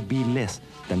may be less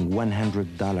than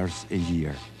 $100 a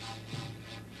year.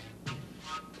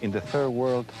 In the third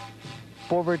world,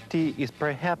 poverty is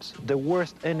perhaps the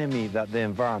worst enemy that the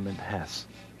environment has.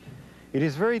 It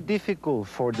is very difficult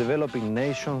for developing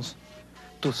nations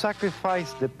to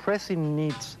sacrifice the pressing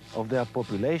needs of their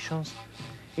populations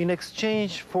in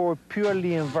exchange for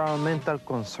purely environmental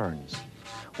concerns.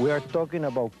 We are talking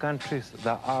about countries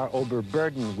that are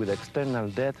overburdened with external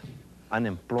debt,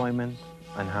 unemployment,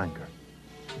 and hunger.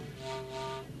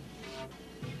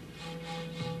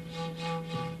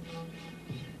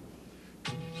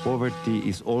 poverty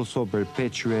is also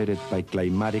perpetuated by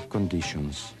climatic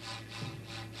conditions.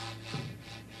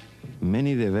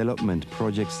 Many development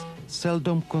projects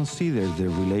seldom consider the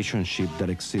relationship that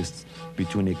exists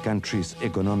between a country's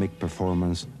economic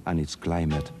performance and its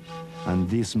climate, and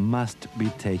this must be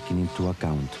taken into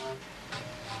account.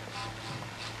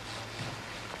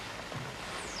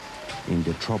 In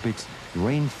the tropics,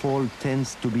 rainfall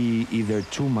tends to be either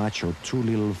too much or too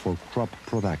little for crop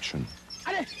production.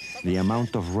 The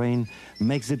amount of rain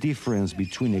makes the difference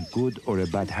between a good or a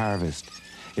bad harvest,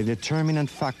 a determinant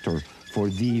factor for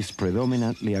these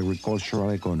predominantly agricultural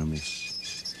economies.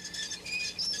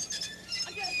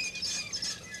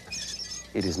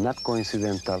 It is not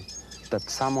coincidental that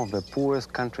some of the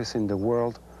poorest countries in the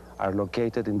world are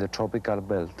located in the tropical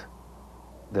belt.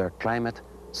 Their climate,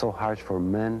 so harsh for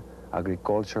men,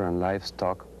 agriculture, and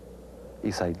livestock,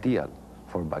 is ideal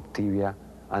for bacteria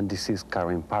and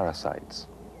disease-carrying parasites.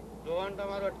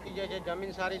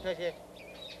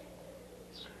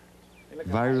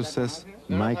 Viruses,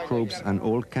 microbes, and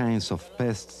all kinds of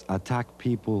pests attack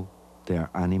people, their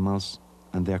animals,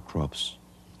 and their crops.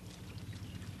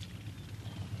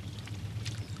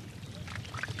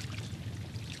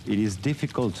 It is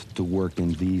difficult to work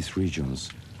in these regions.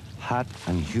 Hot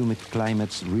and humid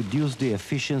climates reduce the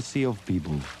efficiency of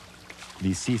people.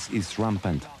 Disease is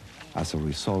rampant. As a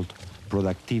result,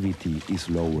 productivity is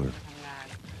lower.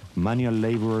 Manual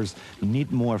laborers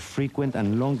need more frequent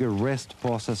and longer rest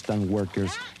pauses than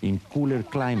workers in cooler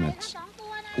climates,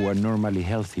 who are normally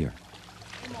healthier.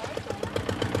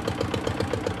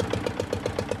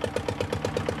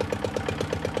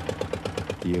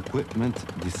 The equipment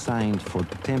designed for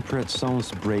temperate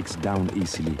zones breaks down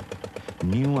easily.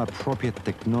 New appropriate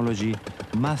technology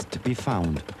must be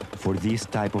found for this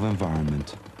type of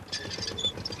environment.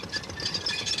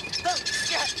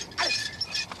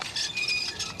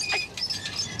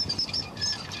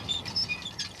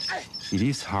 It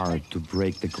is hard to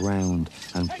break the ground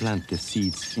and plant the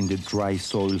seeds in the dry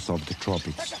soils of the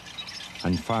tropics,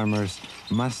 and farmers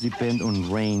must depend on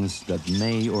rains that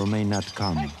may or may not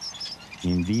come.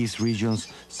 In these regions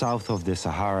south of the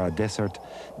Sahara Desert,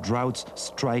 droughts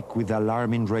strike with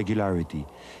alarming regularity,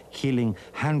 killing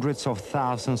hundreds of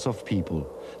thousands of people,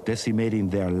 decimating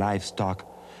their livestock,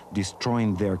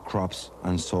 destroying their crops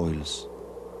and soils.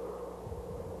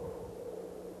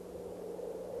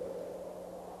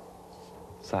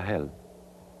 Sahel,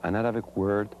 an Arabic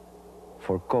word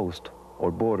for coast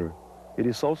or border, it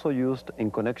is also used in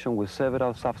connection with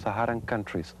several sub-Saharan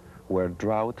countries where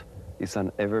drought is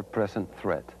an ever-present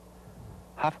threat.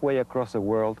 Halfway across the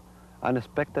world,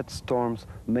 unexpected storms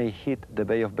may hit the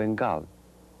Bay of Bengal,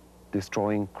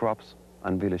 destroying crops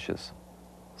and villages.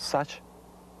 Such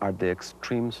are the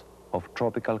extremes of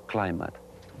tropical climate.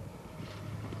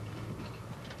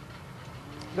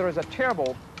 There is a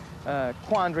terrible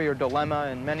quandary or dilemma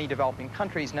in many developing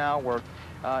countries now where,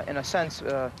 in a sense,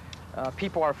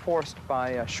 people are forced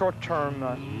by short-term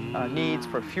needs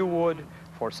for fuel wood,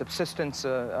 for subsistence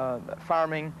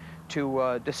farming,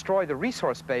 to destroy the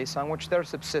resource base on which their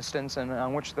subsistence and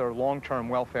on which their long-term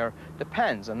welfare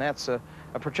depends. And that's a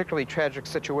particularly tragic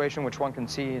situation which one can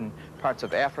see in parts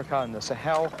of Africa and the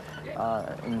Sahel,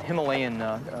 in Himalayan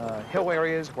hill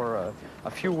areas where a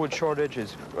fuel wood shortage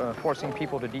is forcing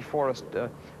people to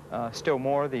deforest still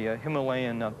more the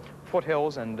Himalayan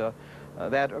foothills, and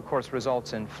that, of course,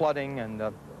 results in flooding and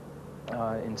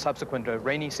in subsequent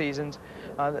rainy seasons.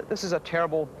 This is a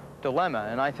terrible dilemma,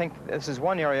 and I think this is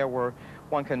one area where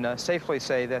one can safely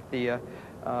say that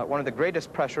one of the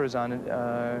greatest pressures on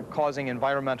causing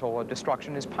environmental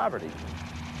destruction is poverty.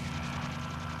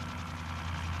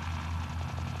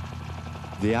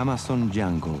 The Amazon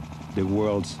jungle, the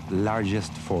world's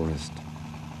largest forest.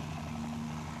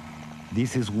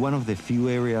 This is one of the few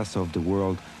areas of the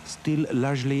world still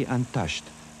largely untouched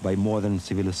by modern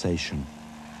civilization.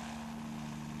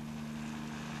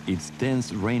 Its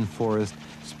dense rainforest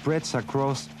spreads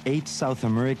across 8 South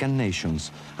American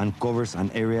nations and covers an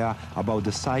area about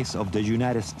the size of the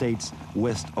United States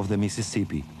west of the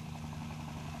Mississippi.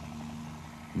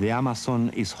 The Amazon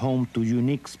is home to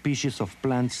unique species of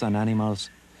plants and animals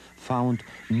found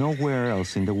nowhere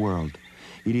else in the world.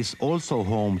 It is also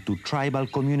home to tribal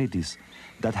communities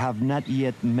that have not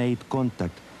yet made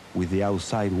contact with the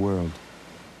outside world.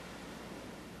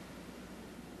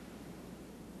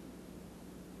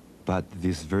 But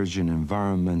this virgin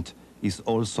environment is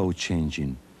also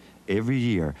changing. Every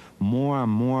year, more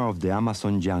and more of the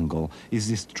Amazon jungle is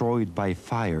destroyed by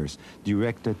fires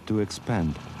directed to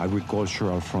expand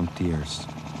agricultural frontiers.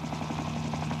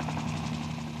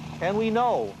 And we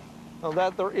know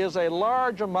that there is a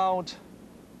large amount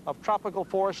of tropical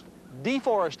forest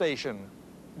deforestation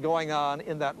going on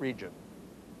in that region,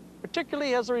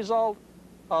 particularly as a result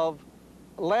of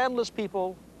landless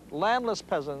people, landless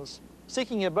peasants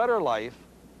seeking a better life,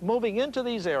 moving into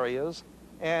these areas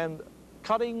and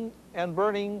cutting and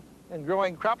burning and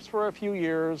growing crops for a few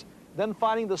years, then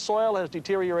finding the soil has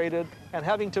deteriorated and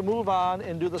having to move on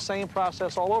and do the same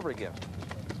process all over again.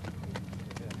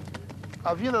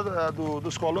 A vinda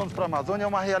dos colonos para a Amazônia é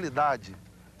uma realidade.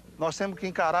 Nós temos que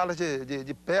encará-las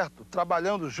de perto,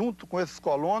 trabalhando junto com esses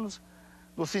colonos,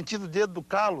 no sentido de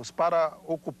educá-los para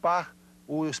ocupar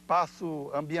o espaço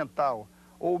ambiental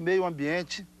ou o meio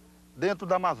ambiente dentro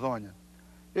da Amazônia.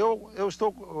 Eu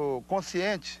estou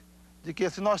consciente de que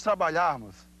se nós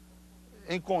trabalharmos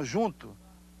em conjunto,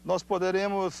 nós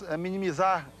poderemos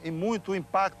minimizar em muito o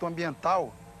impacto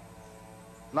ambiental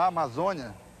na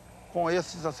Amazônia com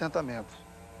esses assentamentos.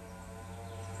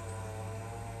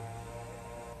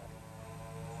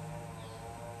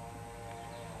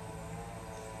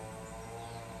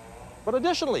 But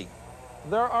additionally,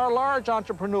 there are large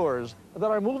entrepreneurs that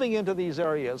are moving into these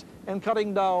areas and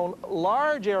cutting down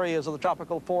large areas of the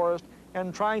tropical forest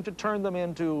and trying to turn them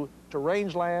into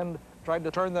rangeland, trying to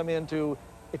turn them into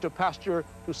pasture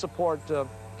to support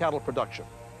cattle production.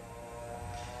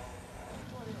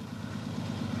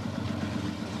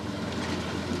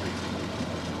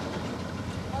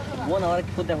 Boa, na hora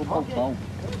que for derrubar o pau.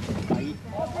 Aí.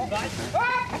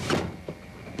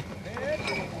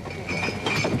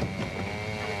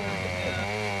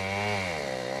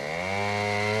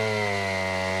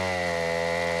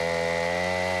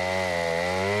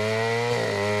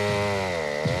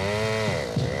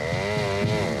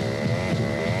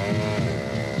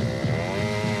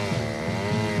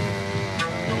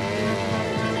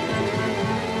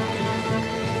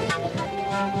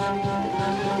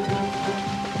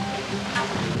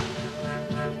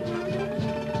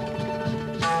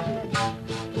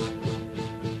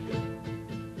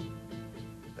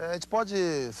 A gente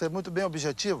pode ser muito bem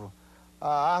objetivo.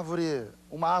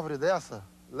 Uma árvore dessa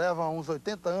leva uns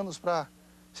 80 anos para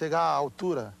chegar à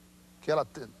altura que ela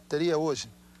teria hoje.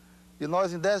 E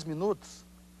nós, em 10 minutos,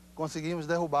 conseguimos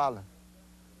derrubá-la.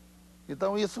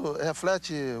 Então, isso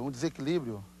reflete um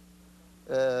desequilíbrio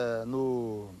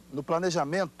no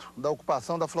planejamento da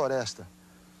ocupação da floresta.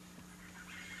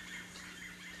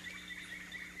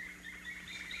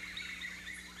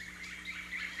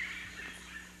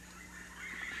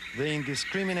 The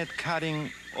indiscriminate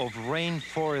cutting of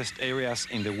rainforest areas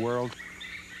in the world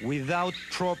without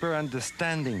proper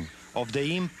understanding of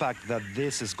the impact that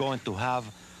this is going to have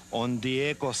on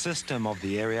the ecosystem of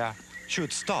the area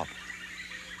should stop.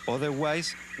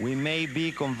 Otherwise, we may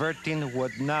be converting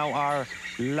what now are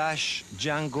lush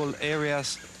jungle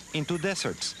areas into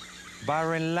deserts,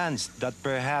 barren lands that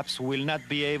perhaps will not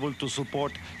be able to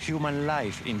support human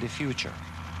life in the future.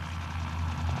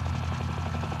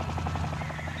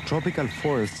 Tropical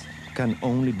forests can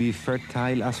only be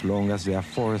fertile as long as they are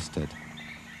forested.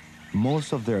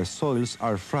 Most of their soils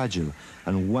are fragile,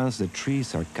 and once the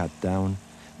trees are cut down,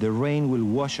 the rain will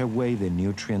wash away the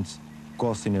nutrients,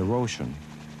 causing erosion.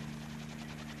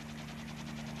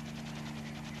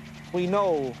 We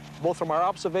know, both from our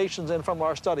observations and from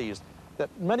our studies, that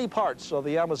many parts of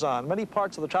the Amazon, many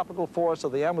parts of the tropical forests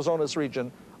of the Amazonas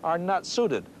region are not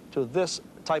suited to this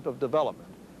type of development.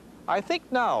 I think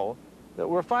now that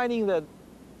we're finding that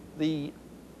the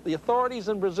authorities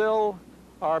in Brazil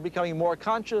are becoming more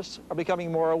conscious, are becoming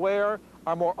more aware,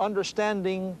 are more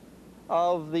understanding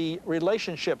of the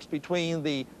relationships between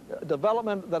the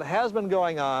development that has been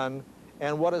going on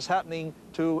and what is happening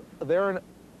to their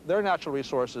natural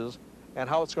resources and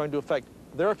how it's going to affect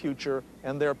their future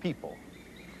and their people.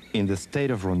 In the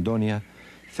state of Rondônia,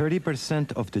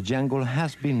 30% of the jungle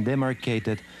has been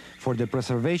demarcated for the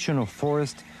preservation of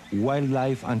forest,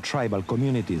 wildlife, and tribal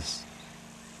communities.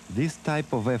 This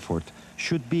type of effort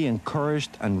should be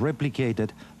encouraged and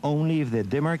replicated only if the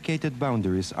demarcated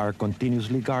boundaries are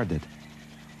continuously guarded.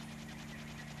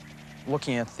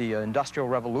 Looking at the Industrial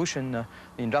Revolution, the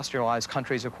industrialized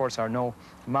countries, of course, are no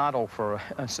model for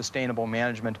sustainable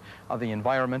management of the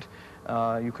environment.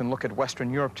 You can look at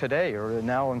Western Europe today, or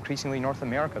now increasingly North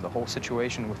America, the whole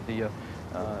situation with the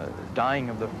dying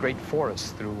of the great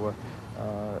forests through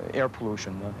air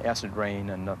pollution, acid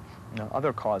rain, and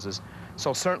other causes.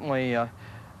 So certainly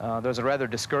there's a rather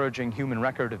discouraging human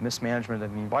record of mismanagement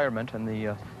of the environment, and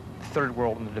the third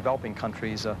world and the developing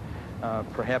countries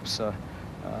perhaps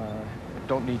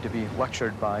don't need to be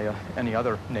lectured by any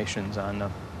other nations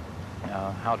on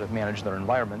how to manage their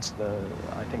environments.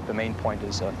 I think the main point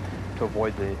is to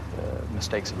avoid the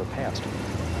mistakes of the past.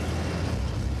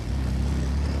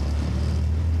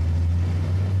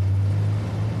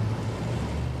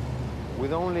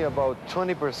 With only about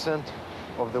 20%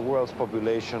 of the world's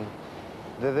population,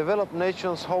 the developed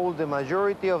nations hold the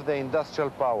majority of the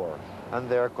industrial power, and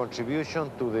their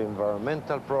contribution to the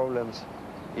environmental problems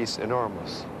is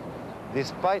enormous.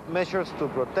 Despite measures to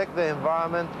protect the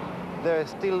environment, they are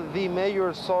still the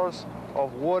major source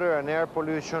of water and air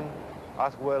pollution,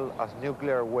 as well as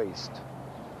nuclear waste.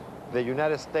 The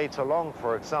United States alone,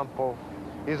 for example,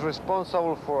 is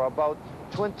responsible for about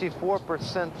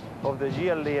 24% of the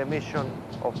yearly emission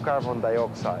of carbon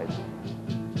dioxide.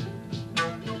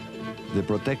 The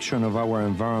protection of our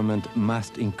environment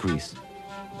must increase.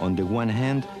 On the one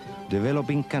hand,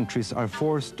 developing countries are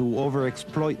forced to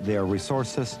overexploit their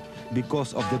resources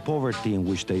because of the poverty in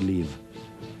which they live.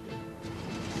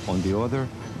 On the other,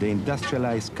 the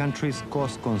industrialized countries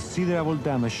cause considerable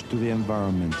damage to the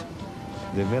environment.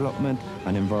 Development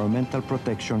and environmental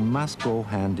protection must go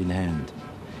hand in hand.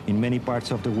 In many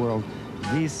parts of the world,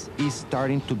 this is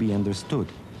starting to be understood.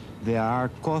 There are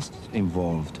costs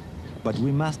involved, but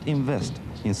we must invest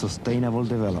in sustainable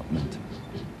development.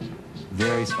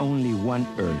 There is only one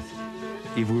Earth.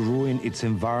 If we ruin its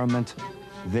environment,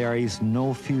 there is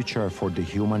no future for the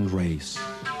human race.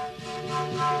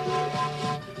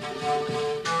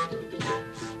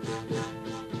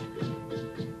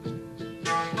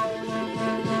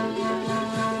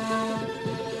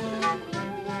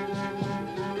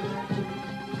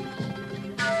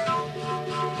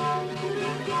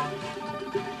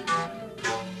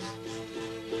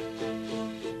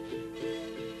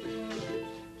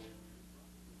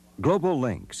 Global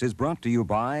Links is brought to you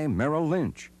by Merrill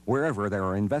Lynch. Wherever there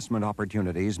are investment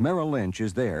opportunities, Merrill Lynch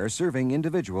is there serving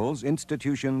individuals,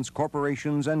 institutions,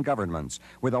 corporations, and governments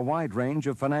with a wide range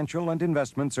of financial and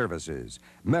investment services.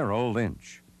 Merrill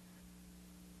Lynch.